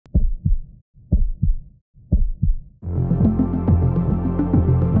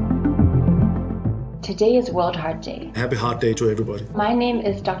Today is World Heart Day. Happy Heart Day to everybody. My name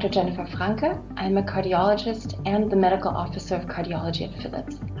is Dr. Jennifer Franke. I'm a cardiologist and the medical officer of cardiology at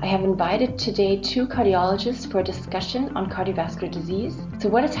Philips. I have invited today two cardiologists for a discussion on cardiovascular disease. So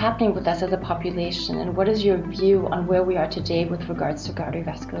what is happening with us as a population, and what is your view on where we are today with regards to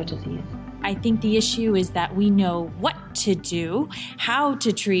cardiovascular disease? I think the issue is that we know what to do, how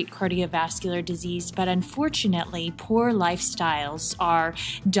to treat cardiovascular disease, but unfortunately, poor lifestyles are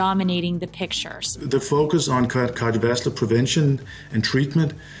dominating the pictures. The focus on cardiovascular prevention and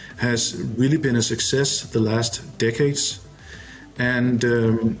treatment has really been a success the last decades.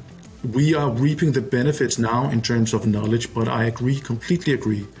 And we are reaping the benefits now in terms of knowledge, but I completely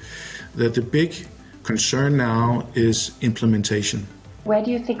agree, that the big concern now is implementation. Where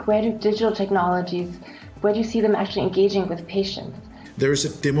do digital technologies, where do you see them actually engaging with patients? There is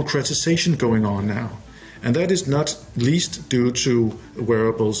a democratization going on now, and that is not least due to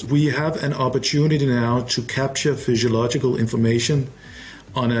wearables. We have an opportunity now to capture physiological information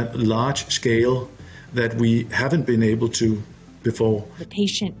on a large scale that we haven't been able to before. The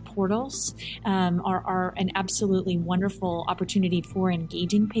patient portals are an absolutely wonderful opportunity for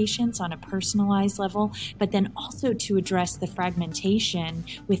engaging patients on a personalized level, but then also to address the fragmentation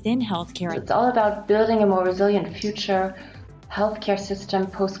within healthcare. It's all about building a more resilient future healthcare system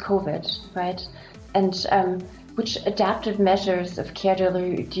post-COVID, right? And which adaptive measures of care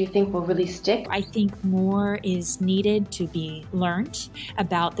delivery do you think will really stick? I think more is needed to be learned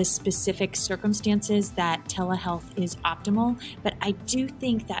about the specific circumstances that telehealth is optimal, but I do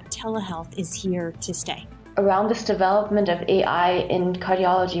think that telehealth is here to stay. Around this development of AI in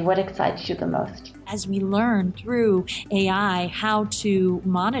cardiology, what excites you the most? As we learn through AI how to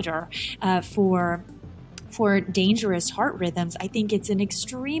monitor for dangerous heart rhythms, I think it's an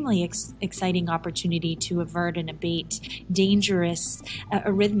extremely exciting opportunity to avert and abate dangerous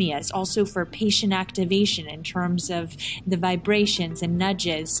arrhythmias. Also for patient activation in terms of the vibrations and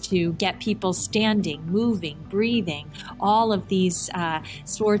nudges to get people standing, moving, breathing, all of these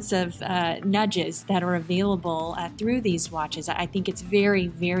sorts of nudges that are available through these watches. I think it's very,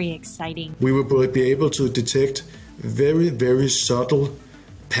 very exciting. We will be able to detect very, very subtle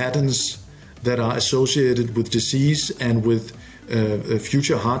patterns that are associated with disease and with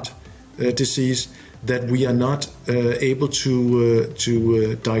future heart disease that we are not able to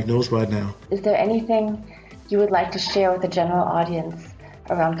diagnose right now. Is there anything you would like to share with the general audience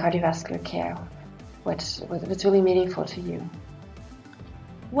around cardiovascular care? What's really meaningful to you?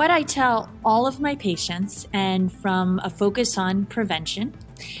 What I tell all of my patients, and from a focus on prevention,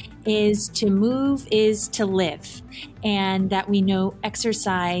 is to move is to live, and that we know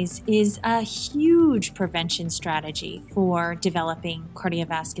exercise is a huge prevention strategy for developing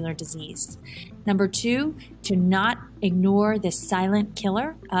cardiovascular disease. Number two, to not ignore the silent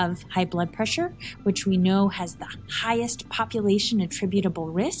killer of high blood pressure, which we know has the highest population attributable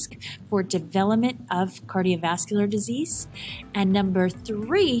risk for development of cardiovascular disease. And number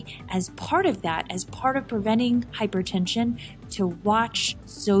three, as part of that, as part of preventing hypertension, to watch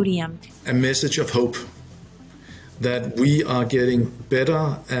sodium. A message of hope that we are getting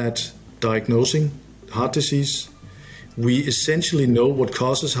better at diagnosing heart disease. We essentially know what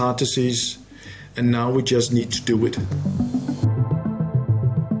causes heart disease, and now we just need to do it.